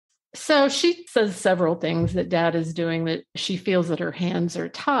So she says several things that dad is doing that she feels that her hands are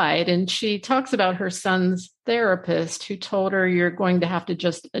tied. And she talks about her son's therapist who told her you're going to have to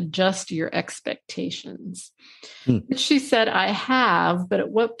just adjust your expectations. But she said, I have, but at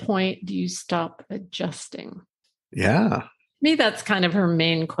what point do you stop adjusting? Yeah. Me, that's kind of her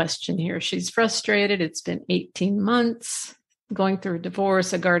main question here. She's frustrated. It's been 18 months going through a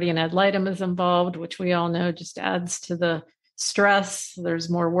divorce. A guardian ad litem is involved, which we all know just adds to the stress.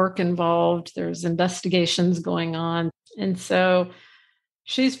 There's more work involved. There's investigations going on. And so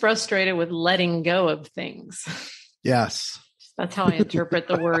she's frustrated with letting go of things. Yes. That's how I interpret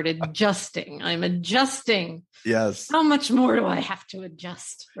the word adjusting. I'm adjusting. Yes. How much more do I have to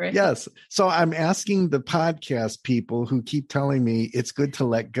adjust? Right? Yes. So I'm asking the podcast people who keep telling me it's good to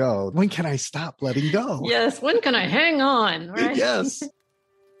let go. When can I stop letting go? Yes. When can I hang on? Right? Yes.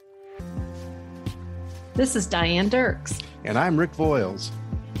 This is Diane Dirks. And I'm Rick Voiles.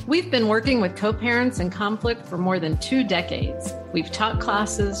 We've been working with co-parents in conflict for more than 2 decades. We've taught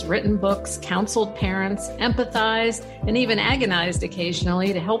classes, written books, counseled parents, empathized, and even agonized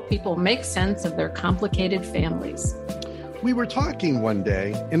occasionally to help people make sense of their complicated families. We were talking one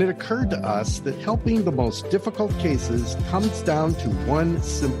day, and it occurred to us that helping the most difficult cases comes down to one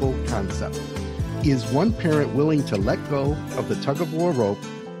simple concept. Is one parent willing to let go of the tug-of-war rope,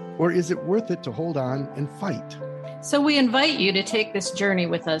 or is it worth it to hold on and fight? So we invite you to take this journey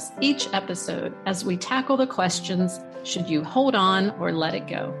with us each episode as we tackle the questions, should you hold on or let it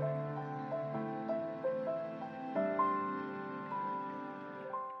go?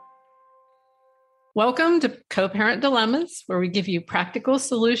 Welcome to Co-Parent Dilemmas, where we give you practical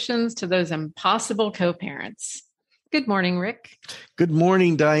solutions to those impossible co-parents. Good morning, Rick. Good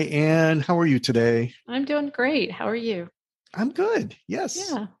morning, Diane. How are you today? I'm doing great. How are you? I'm good. Yes.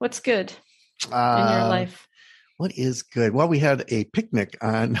 Yeah. What's good in your life? What is good? Well, we had a picnic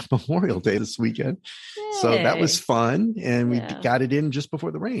on Memorial Day this weekend. Yay. So that was fun. And we got it in just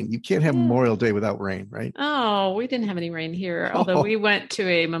before the rain. You can't have Memorial Day without rain, right? Oh, we didn't have any rain here. Although we went to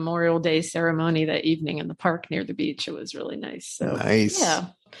a Memorial Day ceremony that evening in the park near the beach. It was really nice. So nice. Yeah.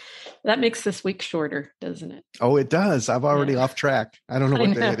 That makes this week shorter, doesn't it? Oh, it does. I'm already off track. I don't know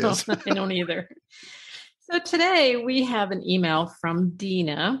what day it is. I don't either. So today we have an email from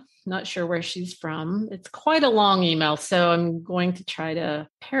Dina. Not sure where she's from. It's quite a long email, so I'm going to try to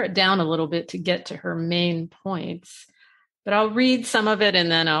pare it down a little bit to get to her main points. But I'll read some of it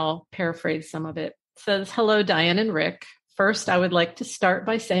and then I'll paraphrase some of it. It says, hello, Diane and Rick. First, I would like to start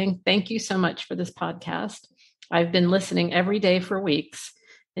by saying thank you so much for this podcast. I've been listening every day for weeks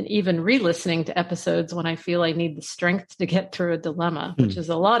and even re-listening to episodes when I feel I need the strength to get through a dilemma, which is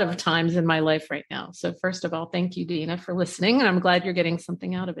a lot of times in my life right now. So first of all, thank you, Dina, for listening, and I'm glad you're getting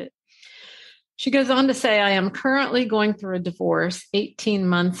something out of it. She goes on to say, I am currently going through a divorce, 18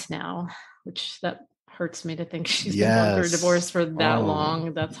 months now, which that hurts me to think she's been going through a divorce for that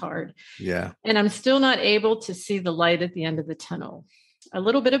long. That's hard. Yeah. And I'm still not able to see the light at the end of the tunnel. A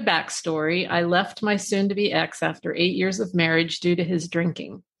little bit of backstory. I left my soon-to-be ex after 8 years of marriage due to his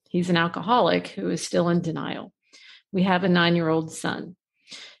drinking. He's an alcoholic who is still in denial. We have a 9-year-old son,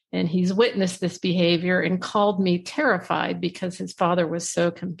 and he's witnessed this behavior and called me terrified because his father was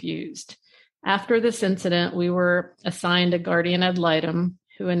so confused. After this incident, we were assigned a guardian ad litem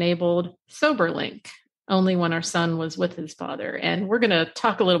who enabled SoberLink only when our son was with his father. And we're going to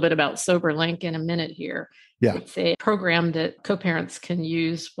talk a little bit about SoberLink in a minute here. Yeah. It's a program that co-parents can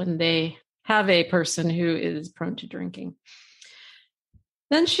use when they have a person who is prone to drinking.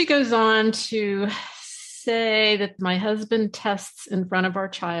 Then she goes on to say that my husband tests in front of our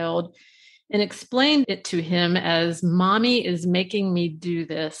child and explained it to him as, mommy is making me do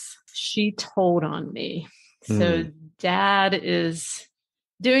this. She told on me. So dad is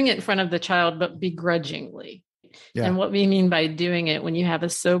doing it in front of the child, but begrudgingly. Yeah. And what we mean by doing it, when you have a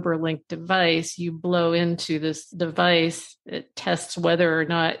SoberLink device, you blow into this device. It tests whether or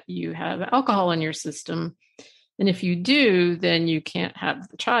not you have alcohol in your system. And if you do, then you can't have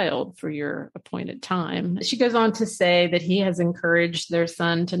the child for your appointed time. She goes on to say that he has encouraged their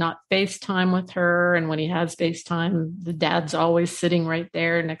son to not FaceTime with her. And when he has FaceTime, the dad's always sitting right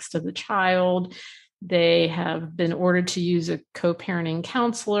there next to the child. They have been ordered to use a co-parenting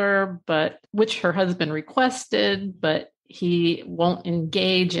counselor, but which her husband requested, but he won't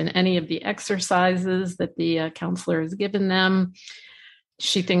engage in any of the exercises that the counselor has given them.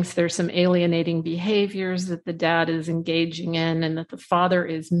 She thinks there's some alienating behaviors that the dad is engaging in and that the father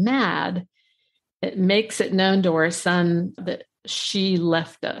is mad. It makes it known to our son that she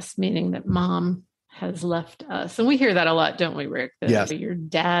left us, meaning that mom has left us. And we hear that a lot, don't we, Rick? That yes. Your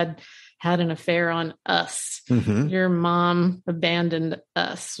dad had an affair on us. Mm-hmm. Your mom abandoned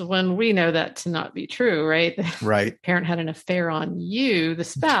us, when we know that to not be true, right? Right. The parent had an affair on you, the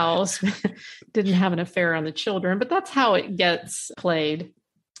spouse, didn't have an affair on the children, but that's how it gets played.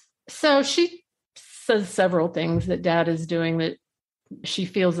 So she says several things that dad is doing that she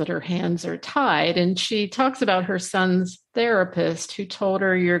feels that her hands are tied. And she talks about her son's therapist who told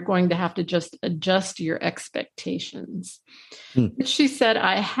her, you're going to have to just adjust your expectations. But she said,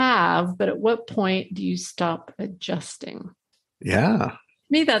 I have, but at what point do you stop adjusting? Yeah. To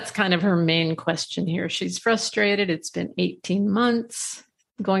me, that's kind of her main question here. She's frustrated. It's been 18 months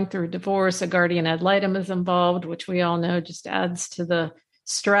going through a divorce. A guardian ad litem is involved, which we all know just adds to the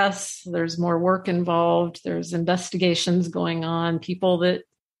stress. There's more work involved. There's investigations going on, people that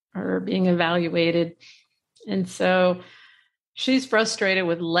are being evaluated. And so she's frustrated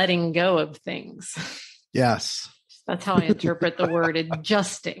with letting go of things. Yes. That's how I interpret the word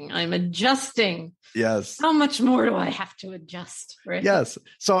adjusting. I'm adjusting. Yes. How much more do I have to adjust? Right? Yes.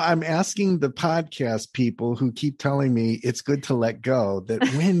 So I'm asking the podcast people who keep telling me it's good to let go, that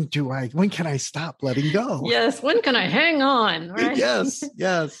when can I stop letting go? Yes. When can I hang on? Right? Yes.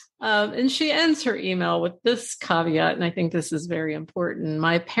 Yes. And she ends her email with this caveat, and I think this is very important.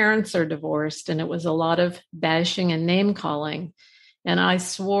 My parents are divorced, and it was a lot of bashing and name calling. And I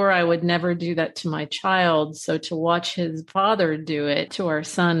swore I would never do that to my child. So to watch his father do it to our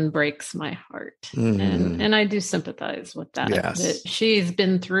son breaks my heart. Mm-hmm. And I do sympathize with that. Yes. That she's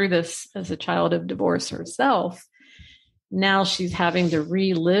been through this as a child of divorce herself. Now she's having to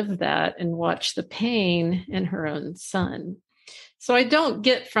relive that and watch the pain in her own son. So I don't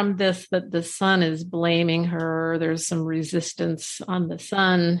get from this that the son is blaming her. There's some resistance on the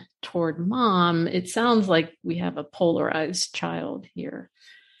son toward mom. It sounds like we have a polarized child here.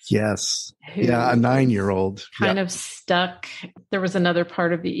 Yes. Yeah, a 9-year-old. Kind of stuck. There was another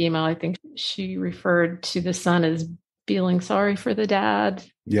part of the email. I think she referred to the son as feeling sorry for the dad.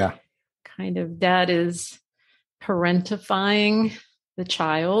 Yeah. Kind of dad is parentifying the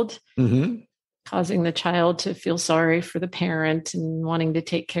child. Mm-hmm. Causing the child to feel sorry for the parent and wanting to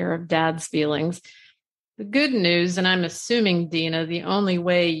take care of dad's feelings. The good news, and I'm assuming, Dina, the only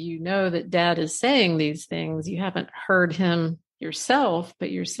way you know that dad is saying these things, you haven't heard him yourself,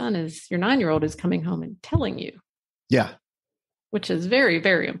 but your 9-year-old is coming home and telling you. Yeah. Which is very,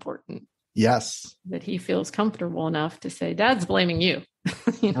 very important. Yes. That he feels comfortable enough to say, Dad's blaming you.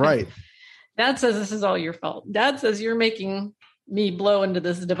 You know? Right. Dad says this is all your fault. Dad says you're making me blow into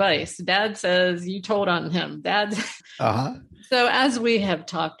this device. Dad says you told on him. So as we have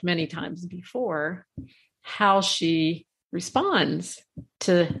talked many times before, how she responds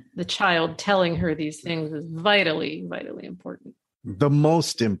to the child telling her these things is vitally, vitally important. The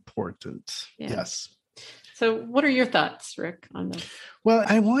most important. Yeah. Yes. So what are your thoughts, Rick, on this? Well,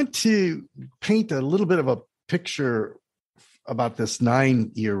 I want to paint a little bit of a picture about this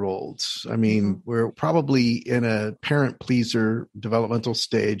 9-year-old. I mean, we're probably in a parent pleaser developmental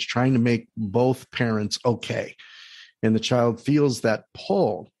stage, trying to make both parents okay. And the child feels that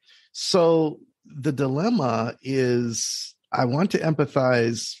pull. So the dilemma is, I want to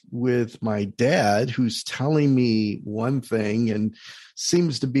empathize with my dad, who's telling me one thing and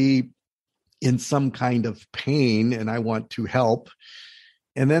seems to be in some kind of pain, and I want to help.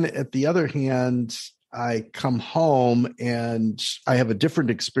 And then at the other hand, I come home and I have a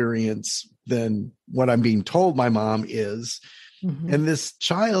different experience than what I'm being told my mom is. Mm-hmm. And this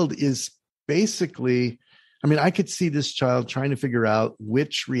child is basically, I could see this child trying to figure out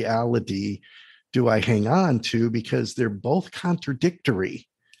which reality do I hang on to, because they're both contradictory.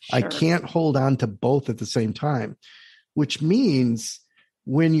 Sure. I can't hold on to both at the same time, which means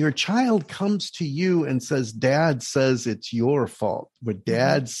when your child comes to you and says, Dad says it's your fault, but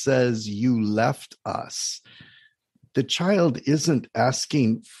Dad says you left us, the child isn't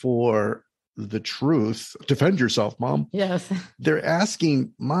asking for the truth. Defend yourself, Mom. Yes. They're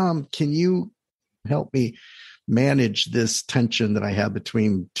asking, Mom, can you help me manage this tension that I have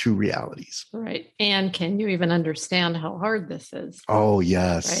between two realities? Right. And can you even understand how hard this is? Oh,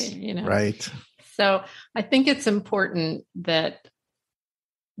 yes. Right. Right. So I think it's important that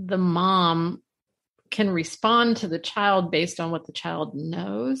the mom can respond to the child based on what the child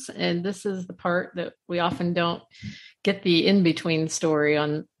knows. And this is the part that we often don't get the in-between story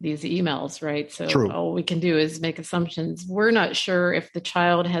on these emails, right? So True. All we can do is make assumptions. We're not sure if the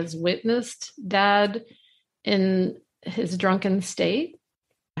child has witnessed dad in his drunken state.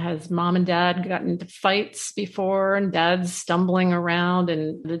 Has mom and dad gotten into fights before, and dad's stumbling around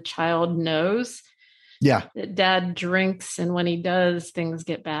and the child knows that dad drinks, and when he does, things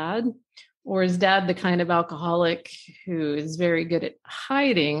get bad? Or is dad the kind of alcoholic who is very good at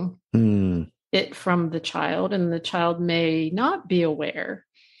hiding it from the child, and the child may not be aware?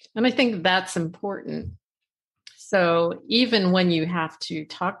 And I think that's important. So even when you have to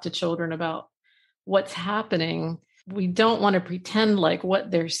talk to children about what's happening, we don't want to pretend like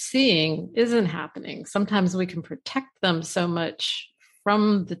what they're seeing isn't happening. Sometimes we can protect them so much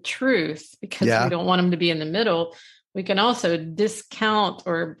from the truth because we don't want them to be in the middle. We can also discount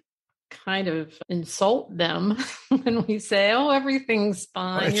or kind of insult them when we say, oh, everything's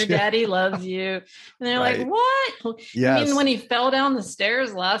fine. Your daddy loves you. And they're like, what? You mean when he fell down the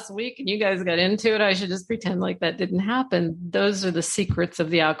stairs last week and you guys got into it, I should just pretend like that didn't happen? Those are the secrets of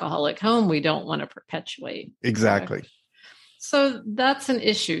the alcoholic home we don't want to perpetuate. Exactly. Correct? So that's an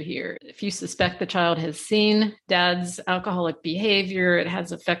issue here. If you suspect the child has seen dad's alcoholic behavior, it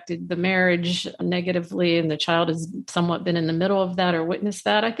has affected the marriage negatively, and the child has somewhat been in the middle of that or witnessed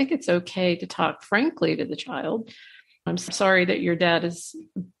that, I think it's okay to talk frankly to the child. I'm sorry that your dad has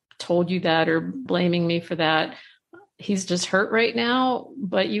told you that or blaming me for that. He's just hurt right now,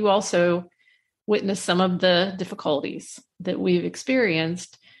 but you also witnessed some of the difficulties that we've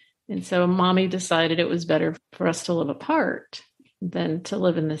experienced. And so mommy decided it was better for us to live apart than to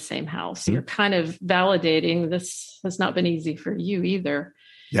live in the same house. You're kind of validating this has not been easy for you either.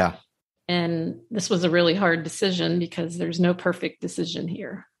 Yeah. And this was a really hard decision because there's no perfect decision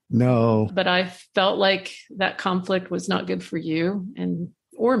here. No. But I felt like that conflict was not good for you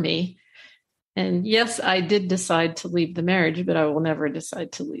or me. And yes, I did decide to leave the marriage, but I will never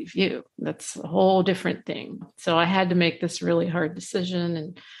decide to leave you. That's a whole different thing. So I had to make this really hard decision.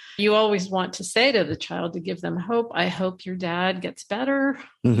 And you always want to say to the child to give them hope. I hope your dad gets better.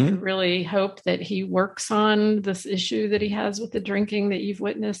 I really hope that he works on this issue that he has with the drinking that you've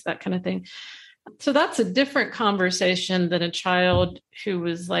witnessed, that kind of thing. So that's a different conversation than a child who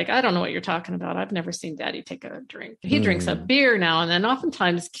was like, I don't know what you're talking about. I've never seen daddy take a drink. He drinks a beer now and then.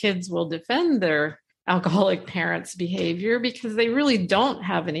 Oftentimes kids will defend their alcoholic parents' behavior because they really don't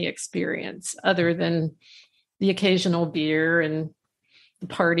have any experience other than the occasional beer and the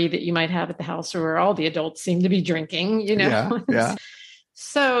party that you might have at the house where all the adults seem to be drinking, you know? Yeah.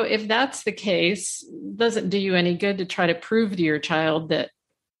 So if that's the case, it doesn't do you any good to try to prove to your child that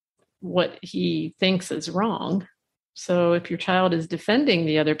what he thinks is wrong. So if your child is defending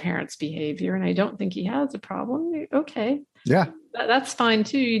the other parent's behavior, and I don't think he has a problem, okay. Yeah. That's fine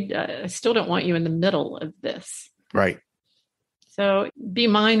too. I still don't want you in the middle of this. Right. So be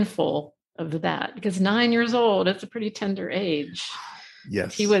mindful of that because 9 years old, it's a pretty tender age. Yes.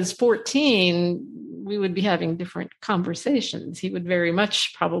 If he was 14, we would be having different conversations. He would very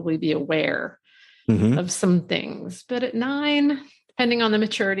much probably be aware of some things. But at 9, depending on the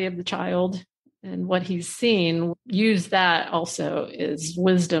maturity of the child and what he's seen, use that also as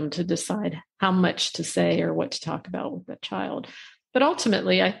wisdom to decide how much to say or what to talk about with that child. But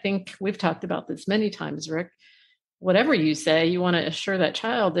ultimately, I think we've talked about this many times, Rick. Whatever you say, you want to assure that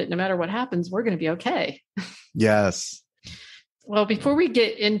child that no matter what happens, we're going to be okay. Yes. Well, before we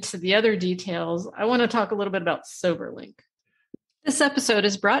get into the other details, I want to talk a little bit about SoberLink. This episode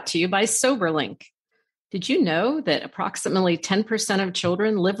is brought to you by SoberLink. Did you know that approximately 10% of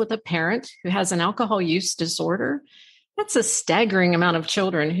children live with a parent who has an alcohol use disorder? That's a staggering amount of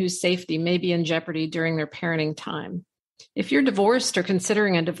children whose safety may be in jeopardy during their parenting time. If you're divorced or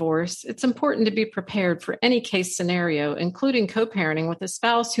considering a divorce, it's important to be prepared for any case scenario, including co-parenting with a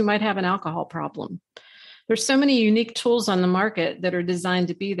spouse who might have an alcohol problem. There's so many unique tools on the market that are designed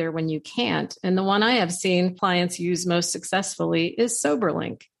to be there when you can't, and the one I have seen clients use most successfully is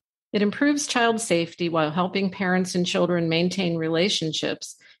SoberLink. It improves child safety while helping parents and children maintain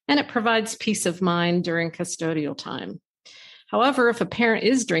relationships, and it provides peace of mind during custodial time. However, if a parent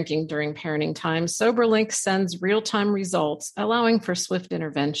is drinking during parenting time, SoberLink sends real-time results, allowing for swift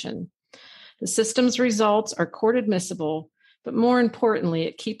intervention. The system's results are court admissible, but more importantly,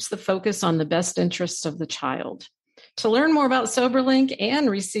 it keeps the focus on the best interests of the child. To learn more about SoberLink and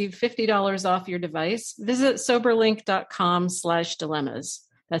receive $50 off your device, visit soberlink.com/dilemmas.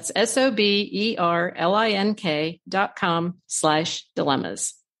 That's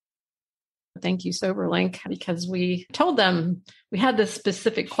SoberLink.com/dilemmas. Thank you, SoberLink, because we told them we had this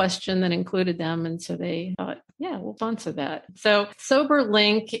specific question that included them. And so they thought, yeah, we'll sponsor that. So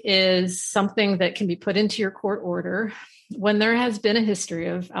SoberLink is something that can be put into your court order when there has been a history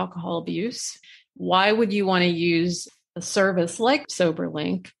of alcohol abuse. Why would you want to use a service like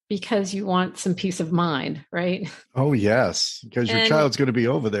SoberLink? Because you want some peace of mind, right? Oh, yes. Because your child's going to be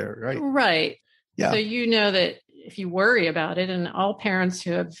over there, right? Right. Yeah. So you know that if you worry about it, and all parents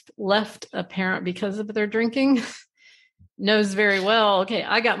who have left a parent because of their drinking knows very well, okay,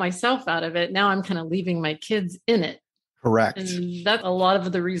 I got myself out of it. Now I'm kind of leaving my kids in it. Correct. And that's a lot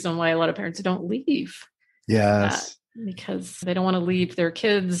of the reason why a lot of parents don't leave. Yes. Because they don't want to leave their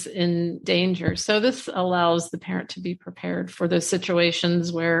kids in danger. So this allows the parent to be prepared for those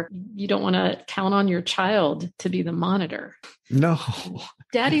situations where you don't want to count on your child to be the monitor. No.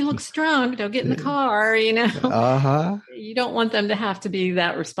 Daddy looks drunk. Don't get in the car, Uh-huh. You don't want them to have to be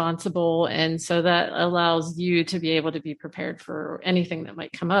that responsible. And so that allows you to be able to be prepared for anything that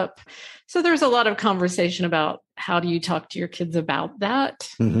might come up. So there's a lot of conversation about how do you talk to your kids about that?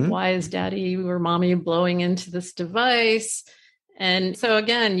 Mm-hmm. Why is daddy or mommy blowing into this device? And so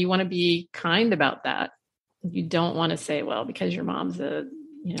again, you want to be kind about that. You don't want to say, well, because your mom's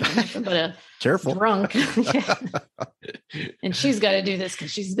nothing but a Careful. drunk. And she's got to do this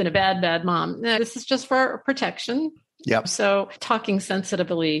because she's been a bad mom. No, this is just for protection. Yep. So talking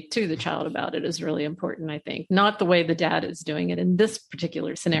sensitively to the child about it is really important, I think. Not the way the dad is doing it in this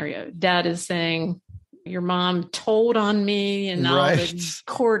particular scenario. Dad is saying, your mom told on me and now the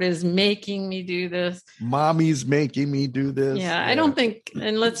court is making me do this. Mommy's making me do this. Yeah, I don't think,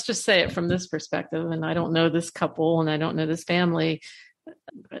 and let's just say it from this perspective, and I don't know this couple and I don't know this family.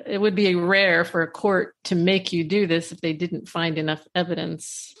 It would be rare for a court to make you do this if they didn't find enough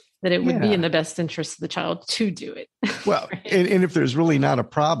evidence that it would be in the best interest of the child to do it. Well, right? and if there's really not a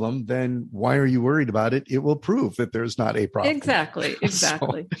problem, then why are you worried about it? It will prove that there's not a problem. Exactly.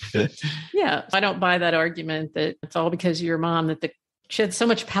 So, yeah. I don't buy that argument that it's all because of your mom that she had so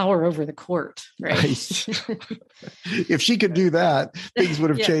much power over the court, right? If she could do that, things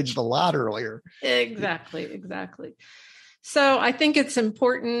would have changed a lot earlier. Exactly. So I think it's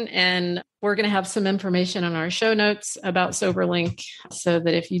important, and we're going to have some information on our show notes about SoberLink so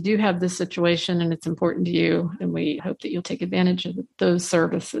that if you do have this situation and it's important to you, then we hope that you'll take advantage of those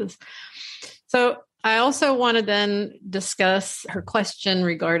services. So I also want to then discuss her question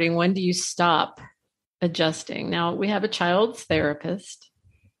regarding when do you stop adjusting? Now, we have a child's therapist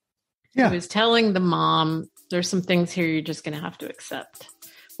who is telling the mom, there's some things here you're just going to have to accept.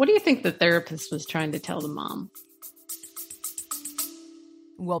 What do you think the therapist was trying to tell the mom?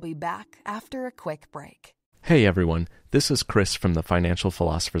 We'll be back after a quick break. Hey everyone, this is Chris from the Financial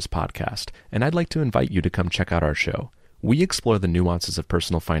Philosophers Podcast, and I'd like to invite you to come check out our show. We explore the nuances of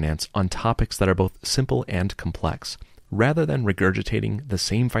personal finance on topics that are both simple and complex. Rather than regurgitating the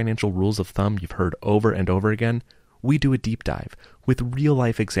same financial rules of thumb you've heard over and over again, we do a deep dive with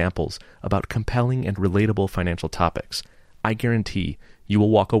real-life examples about compelling and relatable financial topics. I guarantee you will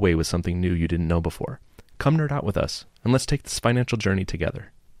walk away with something new you didn't know before. Come nerd out with us, and let's take this financial journey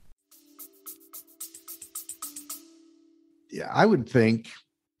together. Yeah, I would think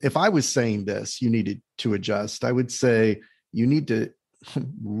if I was saying this, you needed to adjust. I would say you need to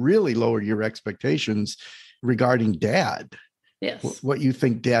really lower your expectations regarding dad. Yes. What you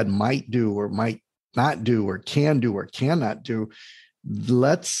think dad might do or might not do or cannot do.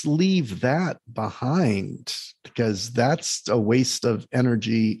 Let's leave that behind because that's a waste of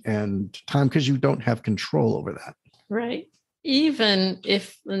energy and time because you don't have control over that. Right. Even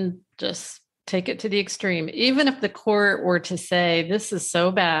if, and just take it to the extreme, even if the court were to say this is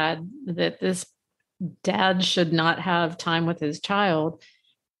so bad that this dad should not have time with his child,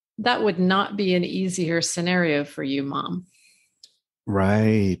 that would not be an easier scenario for you, mom.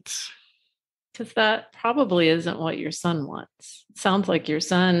 Right. Because that probably isn't what your son wants. It sounds like your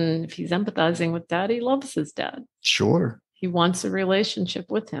son, if he's empathizing with dad, he loves his dad. Sure. He wants a relationship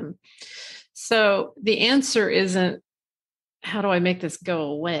with him. So the answer isn't, how do I make this go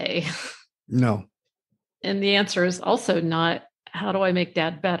away? No. And the answer is also not, how do I make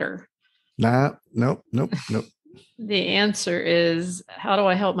dad better? Nope. The answer is, how do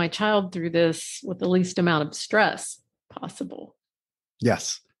I help my child through this with the least amount of stress possible?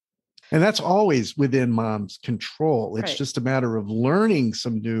 Yes. And that's always within mom's control. It's just a matter of learning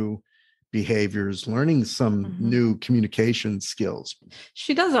some new behaviors, learning some new communication skills.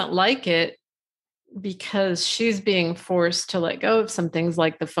 She doesn't like it because she's being forced to let go of some things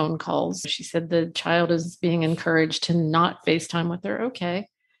like the phone calls. She said the child is being encouraged to not FaceTime with her. Okay.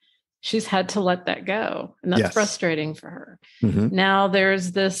 She's had to let that go. And that's frustrating for her. Now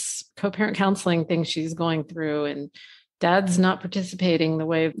there's this co-parent counseling thing she's going through, and dad's not participating the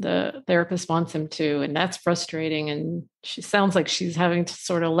way the therapist wants him to. And that's frustrating. And she sounds like she's having to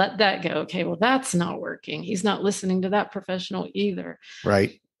sort of let that go. Okay, well, that's not working. He's not listening to that professional either.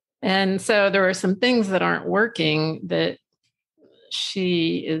 Right. And so there are some things that aren't working that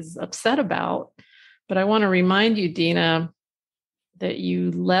she is upset about. But I want to remind you, Dina, that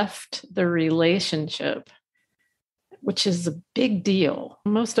you left the relationship, which is a big deal.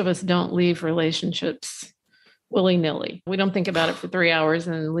 Most of us don't leave relationships willy-nilly. We don't think about it for 3 hours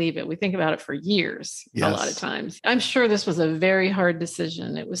and then leave it. We think about it for years, a lot of times. I'm sure this was a very hard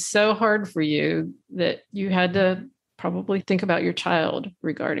decision. It was so hard for you that you had to probably think about your child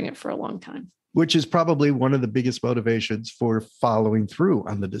regarding it for a long time. Which is probably one of the biggest motivations for following through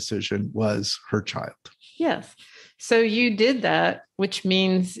on the decision was her child. Yes. So you did that, which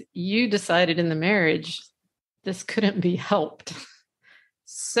means you decided in the marriage, this couldn't be helped.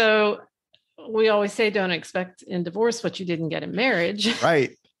 So we always say, don't expect in divorce what you didn't get in marriage.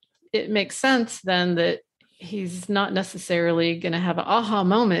 Right. It makes sense then that he's not necessarily going to have an aha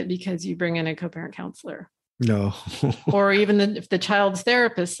moment because you bring in a co-parent counselor. No. Or even if the child's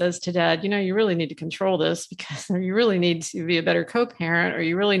therapist says to dad, you really need to control this because or you really need to be a better co-parent, or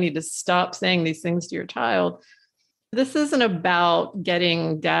you really need to stop saying these things to your child. This isn't about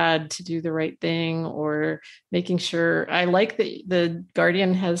getting dad to do the right thing or making sure. I like that the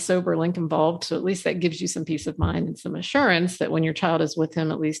guardian has sober link involved. So at least that gives you some peace of mind and some assurance that when your child is with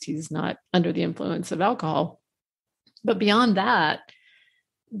him, at least he's not under the influence of alcohol. But beyond that,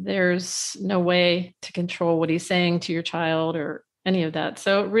 there's no way to control what he's saying to your child or any of that.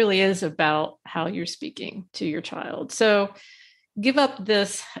 So it really is about how you're speaking to your child. So give up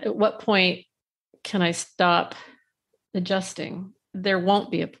this. At what point can I stop adjusting? There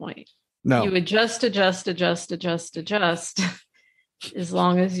won't be a point. No. You adjust as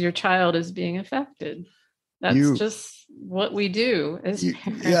long as your child is being affected. That's just what we do as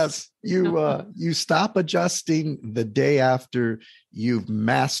parents. Yes, you stop adjusting the day after you've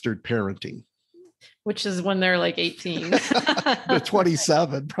mastered parenting, which is when they're like 18. They're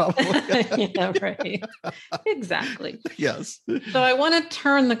 27, probably. Yeah, right. Exactly. Yes. So I want to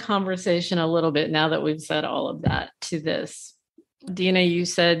turn the conversation a little bit now that we've said all of that to this. Dina, you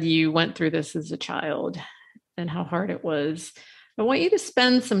said you went through this as a child and how hard it was. I want you to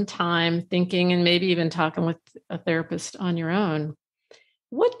spend some time thinking and maybe even talking with a therapist on your own.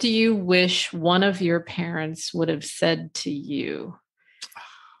 What do you wish one of your parents would have said to you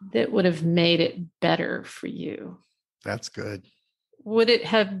that would have made it better for you? That's good. Would it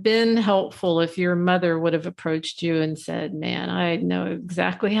have been helpful if your mother would have approached you and said, man, I know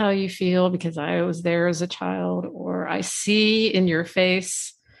exactly how you feel because I was there as a child, or I see in your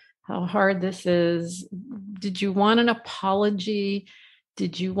face how hard this is. Did you want an apology?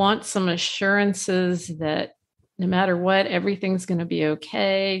 Did you want some assurances that no matter what, everything's going to be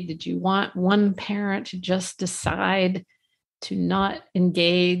okay? Did you want one parent to just decide to not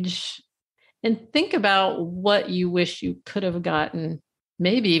engage? And think about what you wish you could have gotten,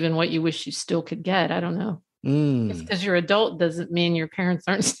 maybe even what you wish you still could get. I don't know. Just because you're adult doesn't mean your parents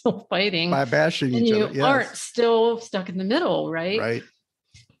aren't still fighting. By bashing and each you other. Yes. aren't still stuck in the middle, right? Right.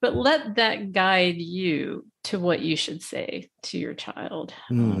 But let that guide you to what you should say to your child.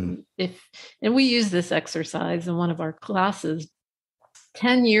 And we use this exercise in one of our classes.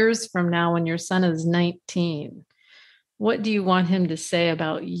 10 years from now, when your son is 19, what do you want him to say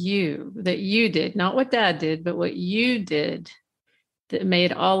about you that you did? Not what dad did, but what you did that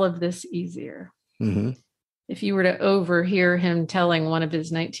made all of this easier. Mm-hmm. If you were to overhear him telling one of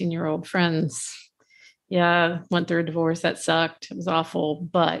his 19-year-old friends, yeah, went through a divorce. That sucked. It was awful.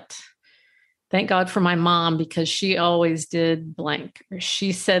 But thank God for my mom because she always did blank. Or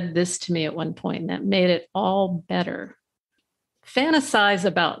she said this to me at one point and that made it all better. Fantasize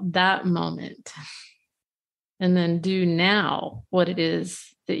about that moment and then do now what it is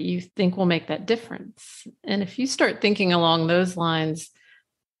that you think will make that difference. And if you start thinking along those lines,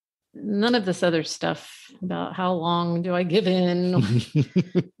 none of this other stuff about how long do I give in?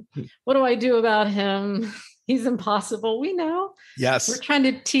 What do I do about him? He's impossible. We know. Yes. We're trying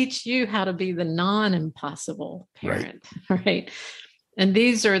to teach you how to be the non-impossible parent, right? And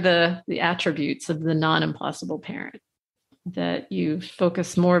these are the attributes of the non-impossible parent that you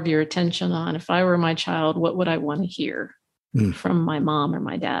focus more of your attention on. If I were my child, what would I want to hear from my mom or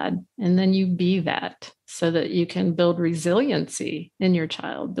my dad? And then you be that so that you can build resiliency in your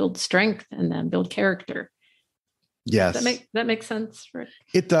child, build strength in them, build character. Yes. That makes sense, Rick?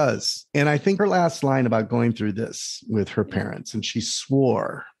 It does. And I think her last line about going through this with her parents, and she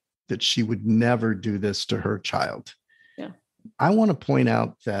swore that she would never do this to her child. Yeah. I want to point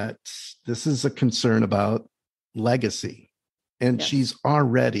out that this is a concern about legacy, and she's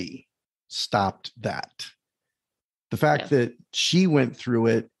already stopped that. The fact that she went through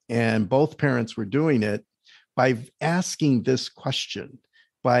it and both parents were doing it by asking this question,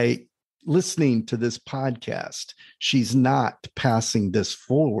 by listening to this podcast, she's not passing this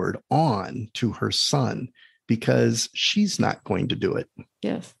forward on to her son because she's not going to do it.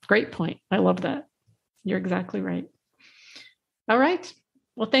 Yes. Great point. I love that. You're exactly right. All right.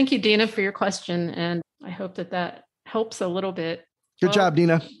 Well, thank you, Dina, for your question. And I hope that helps a little bit. Good job,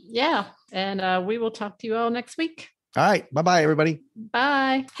 Dina. Yeah. And we will talk to you all next week. All right. Bye-bye, everybody.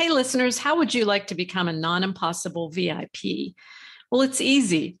 Bye. Hey, listeners, how would you like to become a non-impossible VIP? Well, it's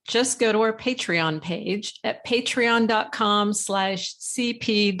easy. Just go to our Patreon page at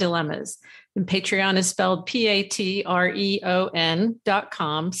patreon.com/CP Dilemmas. And Patreon is spelled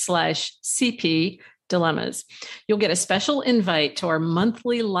patreon.com/CP Dilemmas. You'll get a special invite to our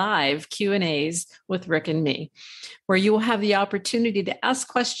monthly live Q&As with Rick and me, where you will have the opportunity to ask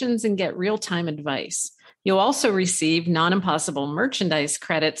questions and get real-time advice. You'll also receive non-impossible merchandise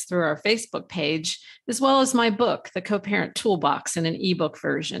credits through our Facebook page, as well as my book, The Co-Parent Toolbox, in an ebook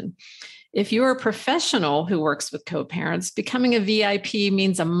version. If you're a professional who works with co-parents, becoming a VIP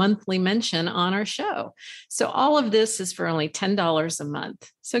means a monthly mention on our show. So all of this is for only $10 a month.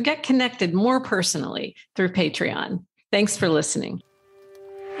 So get connected more personally through Patreon. Thanks for listening.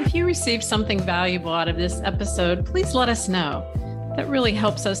 If you received something valuable out of this episode, please let us know. That really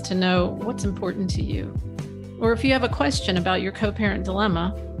helps us to know what's important to you. Or if you have a question about your co-parent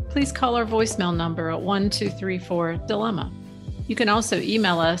dilemma, please call our voicemail number at 1234-DILEMMA. You can also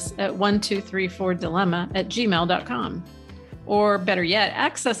email us at 1234dilemma@gmail.com. Or better yet,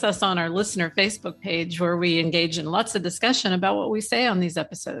 access us on our listener Facebook page, where we engage in lots of discussion about what we say on these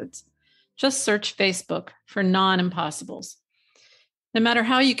episodes. Just search Facebook for Non-Impossibles. No matter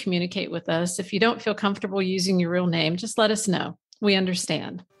how you communicate with us, if you don't feel comfortable using your real name, just let us know. We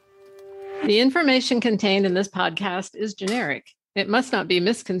understand. The information contained in this podcast is generic. It must not be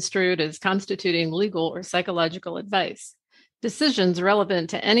misconstrued as constituting legal or psychological advice. Decisions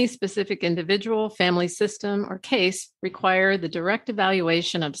relevant to any specific individual, family system, or case require the direct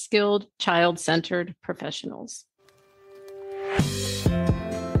evaluation of skilled, child-centered professionals.